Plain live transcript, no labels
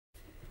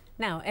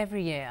Now,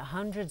 every year,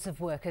 hundreds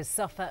of workers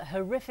suffer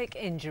horrific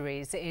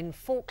injuries in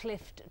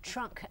forklift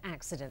truck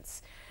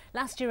accidents.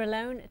 Last year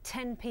alone,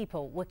 10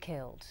 people were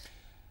killed.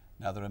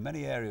 Now, there are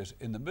many areas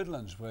in the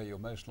Midlands where you're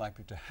most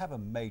likely to have a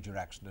major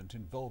accident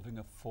involving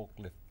a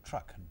forklift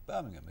truck, and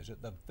Birmingham is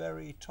at the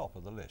very top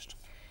of the list.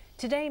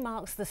 Today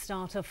marks the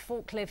start of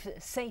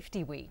Forklift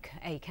Safety Week,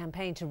 a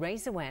campaign to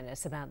raise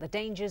awareness about the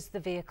dangers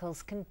the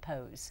vehicles can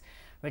pose.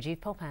 Rajiv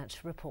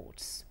Popat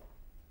reports.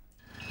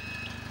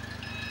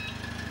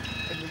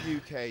 In the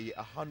UK,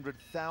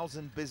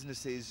 100,000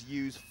 businesses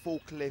use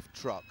forklift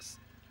trucks.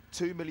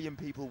 2 million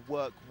people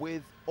work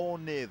with or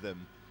near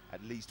them.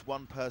 At least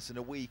one person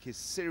a week is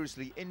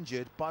seriously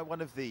injured by one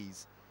of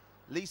these.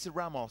 Lisa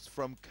Ramos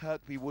from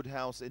Kirkby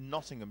Woodhouse in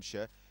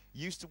Nottinghamshire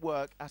used to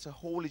work at a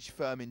haulage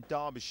firm in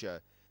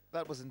Derbyshire.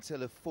 That was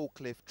until a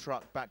forklift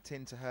truck backed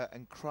into her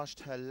and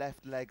crushed her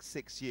left leg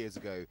 6 years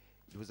ago.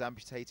 It was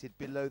amputated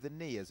below the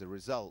knee as a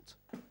result.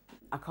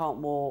 I can't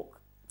walk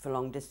for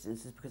long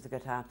distances because I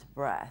get out of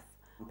breath.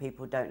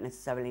 People don't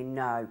necessarily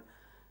know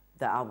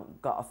that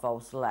I've got a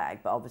false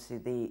leg, but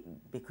obviously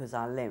because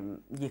I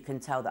limp, you can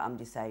tell that I'm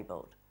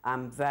disabled.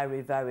 I'm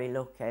very, very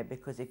lucky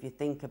because if you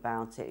think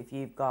about it, if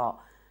you've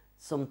got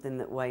something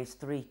that weighs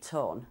 3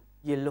 ton,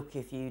 you're lucky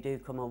if you do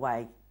come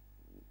away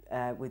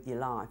with your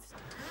life.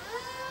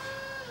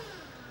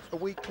 A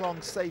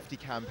week-long safety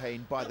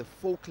campaign by the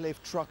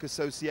Forklift Truck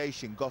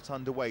Association got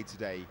underway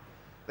today.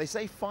 They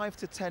say 5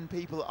 to 10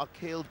 people are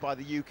killed by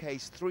the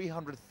UK's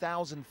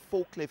 300,000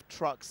 forklift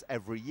trucks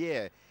every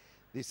year.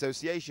 The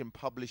association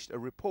published a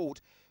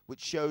report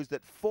which shows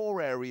that 4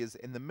 areas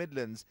in the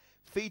Midlands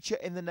feature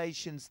in the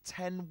nation's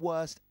 10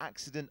 worst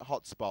accident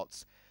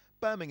hotspots.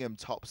 Birmingham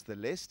tops the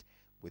list,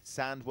 with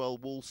Sandwell,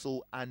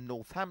 Walsall and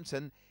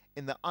Northampton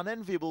in the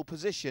unenviable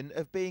position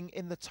of being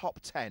in the top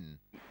 10.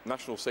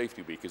 National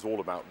Safety Week is all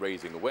about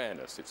raising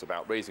awareness. It's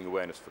about raising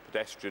awareness for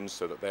pedestrians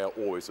so that they are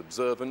always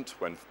observant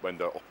when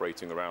they're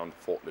operating around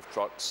forklift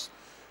trucks.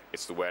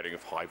 It's the wearing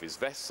of high-vis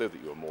vests so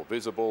that you're more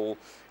visible.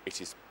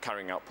 It is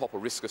carrying out proper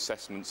risk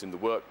assessments in the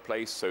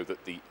workplace so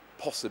that the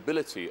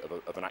possibility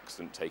of an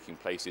accident taking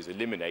place is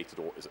eliminated,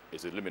 or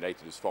is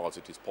eliminated as far as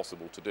it is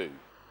possible to do.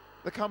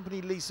 The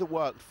company Lisa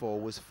worked for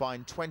was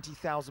fined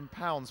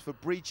 £20,000 for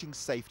breaching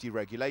safety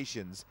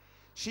regulations.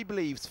 She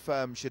believes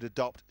firms should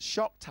adopt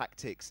shock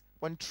tactics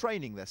when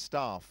training their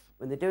staff.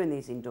 When they're doing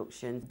these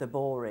inductions, they're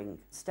boring.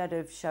 Instead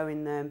of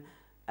showing them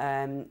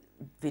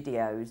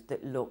videos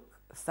that look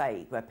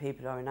fake, where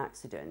people are in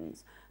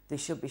accidents, they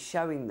should be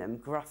showing them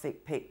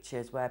graphic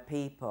pictures where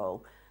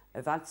people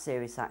have had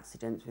serious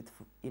accidents with,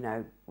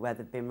 where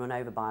they've been run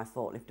over by a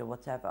forklift or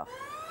whatever.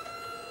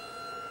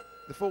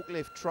 The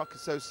Forklift Truck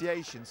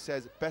Association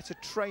says better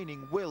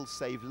training will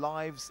save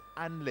lives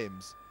and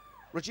limbs.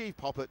 Rajiv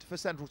Popat for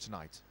Central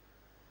Tonight.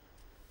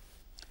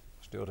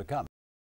 Still to come.